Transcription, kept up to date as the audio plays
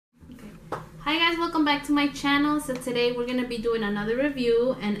Hi guys, welcome back to my channel. So today we're gonna be doing another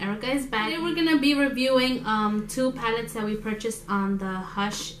review, and Erica is back. Today we're gonna be reviewing two palettes that we purchased on the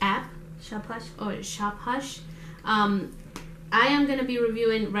Hush app, Shop Hush. I am gonna be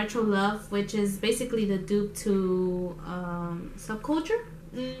reviewing Retro Love, which is basically the dupe to Subculture.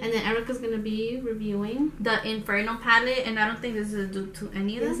 And then Erica's gonna be reviewing the Inferno palette, and I don't think this is a dupe to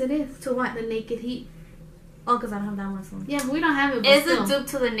any of them. Yes, it is. To what? The Naked Heat. Oh, because I don't have that one. So. Yeah, we don't have it. But it's still a dupe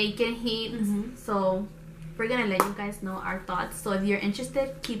to the Naked Heat. So we're gonna let you guys know our thoughts. So if you're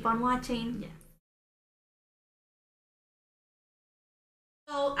interested, keep on watching. Yeah.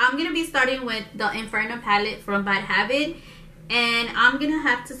 So I'm gonna be starting with the Inferno palette from Bad Habit, and I'm gonna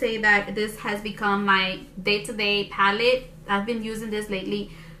have to say that this has become my day-to-day palette. I've been using this lately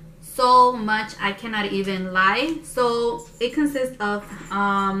so much I cannot even lie. So it consists of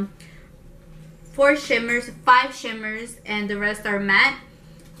 5 shimmers, and the rest are matte.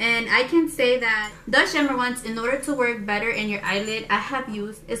 And I can say that the shimmer ones, in order to work better in your eyelid, I have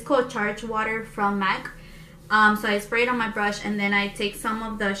used, it's called Charge Water from MAC. So I spray it on my brush, and then I take some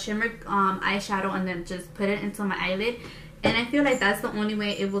of the shimmer eyeshadow and then just put it into my eyelid, and I feel like that's the only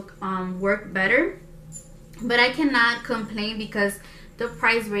way it will work better. But I cannot complain because the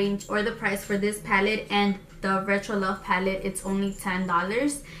price range, or the price for this palette and the Retro Love palette, it's only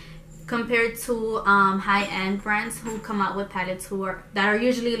 $10 compared to high-end brands who come out with palettes that are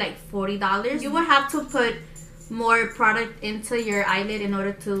usually like $40. You would have to put more product into your eyelid in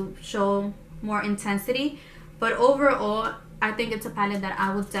order to show more intensity, but overall I think it's a palette that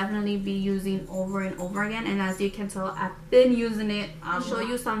I would definitely be using over and over again. And as you can tell, I've been using it. I'll show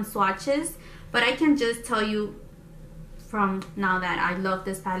you some swatches, but I can just tell you from now that I love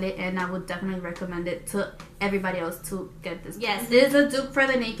this palette, and I would definitely recommend it to everybody else to get this. Yes, this is a dupe for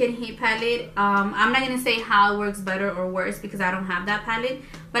the Naked Heat palette. I'm not gonna say how it works better or worse because I don't have that palette,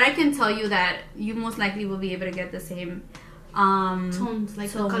 but I can tell you that you most likely will be able to get the same tones,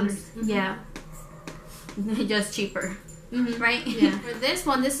 like the colors. Yeah, just cheaper. Right? Yeah. For this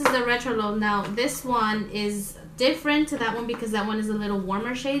one, this is the Retro Love. Now this one is different to that one because that one is a little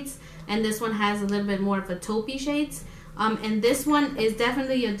warmer shades, and this one has a little bit more of a taupey shades. And this one is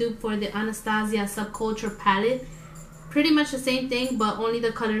definitely a dupe for the Anastasia Subculture palette. Pretty much the same thing, but only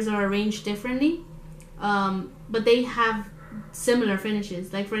the colors are arranged differently. But they have similar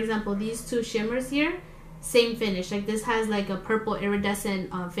finishes. Like for example, these two shimmers here, same finish. Like this has like a purple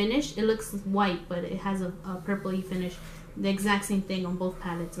iridescent finish. It looks white, but it has a purpley finish. The exact same thing on both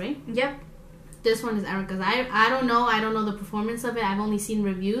palettes, right? Yep. This one is Erica's. I don't know the performance of it. I've only seen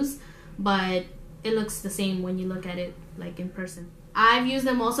reviews, but it looks the same when you look at it like in person. I've used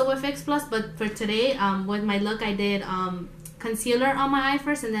them also with Fix Plus, but for today, with my look, I did concealer on my eye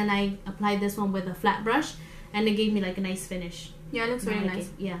first, and then I applied this one with a flat brush, and it gave me like a nice finish. Yeah, it looks really nice.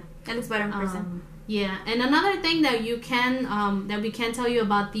 Yeah, it looks better in person. Yeah, and another thing that you can that we can tell you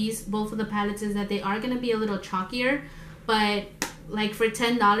about both of the palettes is that they are gonna be a little chalkier, but like for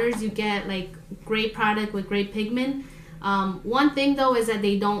 $10 you get like great product with great pigment. One thing though is that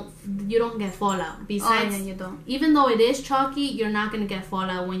you don't get fallout. Besides, you don't. Even though it is chalky, you're not gonna get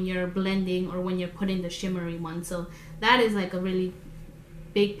fallout when you're blending or when you're putting the shimmery one. So that is like a really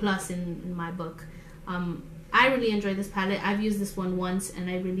big plus in my book. I really enjoy this palette. I've used this one once and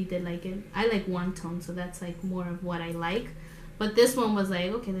I really did like it. I like warm tone, so that's like more of what I like. But this one was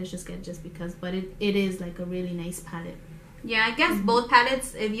like, okay, let's just get it just because. But it is like a really nice palette. Yeah, I guess both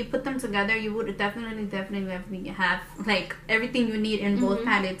palettes, if you put them together, you would definitely have like everything you need in both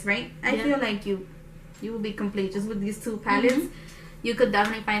palettes, right? I feel like you will be complete just with these two palettes. You could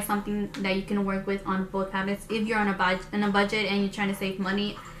definitely find something that you can work with on both palettes. If you're on a budget and you're trying to save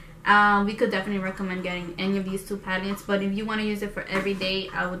money, we could definitely recommend getting any of these two palettes. But if you want to use it for every day,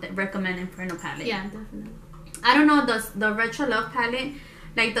 I would recommend Inferno palette. Yeah, definitely. I don't know, the Retro Love palette,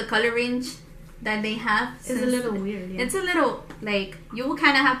 like the color range that they have is a little weird. Yeah. It's a little like you will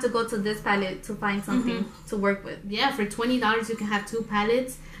kind of have to go to this palette to find something to work with. Yeah, for $20 you can have two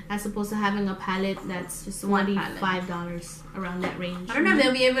palettes as opposed to having a palette that's just $25 around that range. I don't know if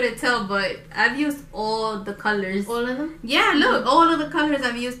they'll be able to tell, but I've used all the colors. All of them? Yeah, look, all of the colors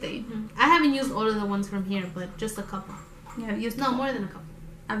I've used it. I haven't used all of the ones from here, but just a couple. Yeah, I've used more than a couple.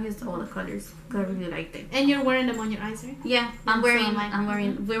 I've used all the colors because I really liked it. And you're wearing them on your eyes, right? Yeah, I'm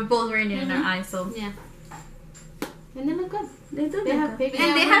wearing. We're both wearing it in our eyes, so yeah. And they look good. They do. They have pigment.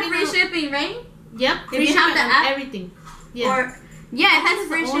 And they have free shipping, right? Yep. Free shipping on the app, everything. Yeah. Or yeah, it has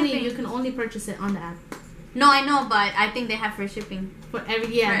free shipping. You can only purchase it on the app. No, I know, but I think they have free shipping for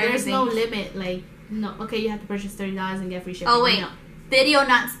every. Yeah, for there's no limit. Like no, okay, you have to purchase $30 and get free shipping. Oh wait, video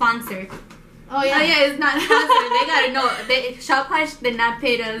not sponsored. Oh yeah. Oh yeah, it's not sponsored. They gotta know. Shopify did not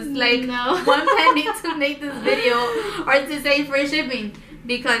pay us like No. 1 penny to make this video or to say free shipping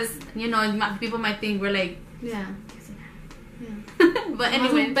because you know people might think we're like Yeah. but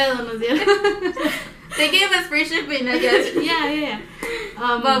anyway, they gave us free shipping, I guess. Yeah.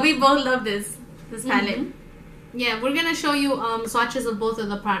 But we both love this palette. Mm-hmm. Yeah, we're gonna show you swatches of both of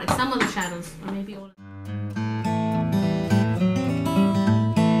the products, some of the shadows, or maybe all.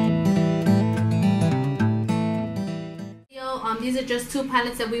 These are just 2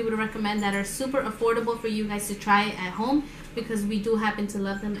 palettes that we would recommend that are super affordable for you guys to try at home because we do happen to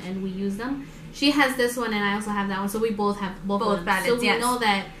love them and we use them. She has this one and I also have that one, so we both have both of them. Palettes, so we know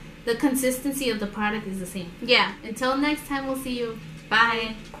that the consistency of the product is the same. Yeah. Until next time, we'll see you.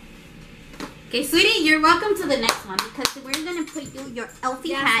 Bye. Okay, sweetie, you're welcome to the next one because we're gonna put you your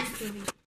Elfie hat.